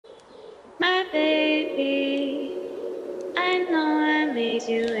baby, I know I made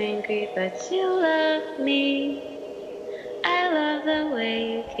you angry, but you love me. I love the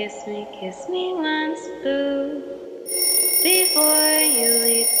way you kiss me once, boo. Before you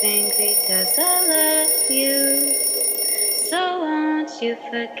leave angry, 'cause I love you. So won't you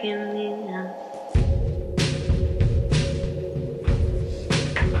forgive me now?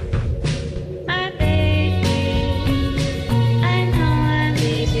 My baby, I know I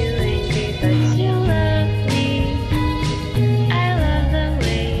made you angry, but you love me. I love the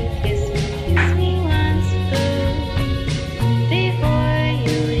way you kiss me once, boo. Before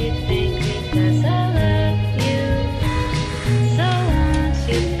you leave angry, 'cause I love you. So won't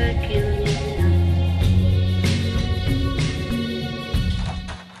you forgive me now?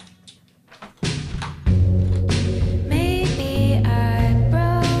 Maybe I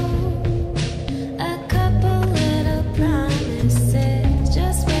broke a couple little promises.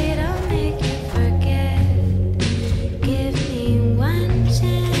 Just wait, I'll make you forget. Give me one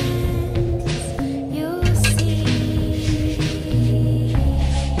chance, you'll see.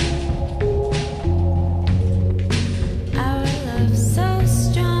 Our love's so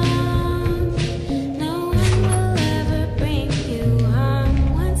strong, no one will ever bring you harm.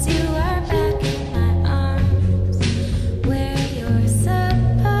 Once you are back in my arms, where you're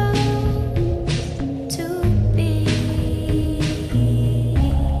supposed to be.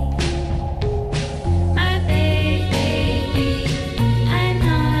 My baby, I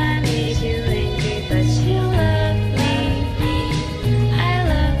know I made you angry, but you love me. I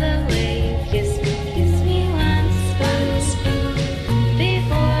love the way you kiss me once, boo.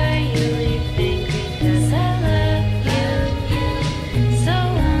 Before you leave angry, 'cause I love you. So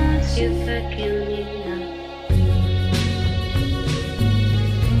won't you forgive me now?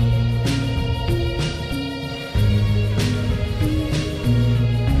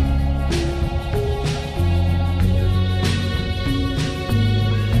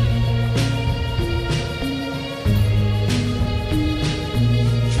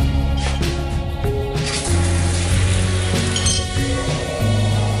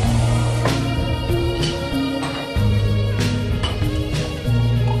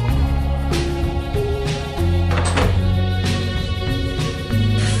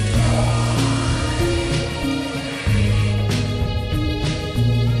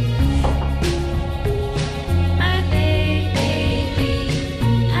 My baby,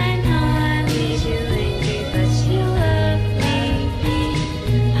 I know I made you angry, but you love me.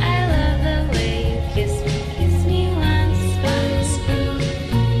 I love the way you kiss me once, boo.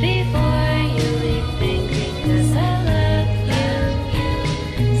 Before you leave angry, 'cause I love you.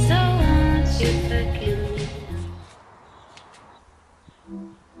 So won't you forgive me now?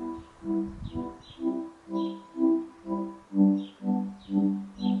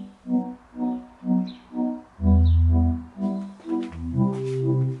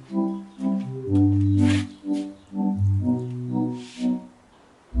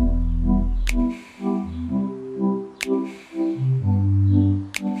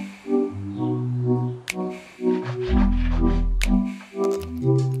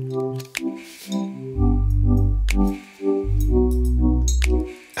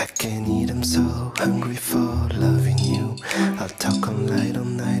 I can't eat, I'm so hungry for loving you. I'll talk all night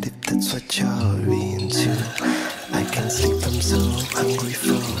if that's what you're into. I can't sleep, I'm so hungry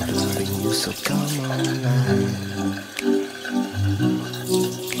for loving you. So come online.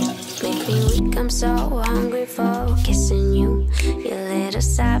 Make me weak, I'm so hungry for kissing you. You little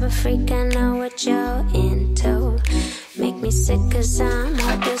cyber freak, I know what you're into. Make me sick 'cause I'm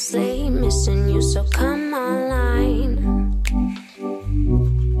hopelessly missing you. So come online.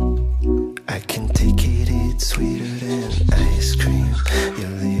 I can take it, it's sweeter than ice cream.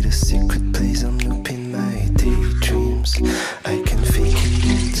 Your little secret place, I'm looping my daydreams. I can fake it,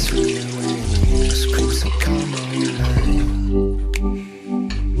 it's real when you scream. So come online.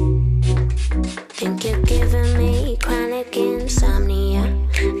 Think you're giving me chronic insomnia.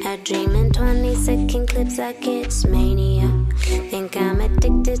 I dream in 20-second clips like it's mania. Think I'm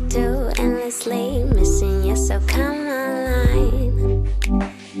addicted to endlessly missing you. So come online.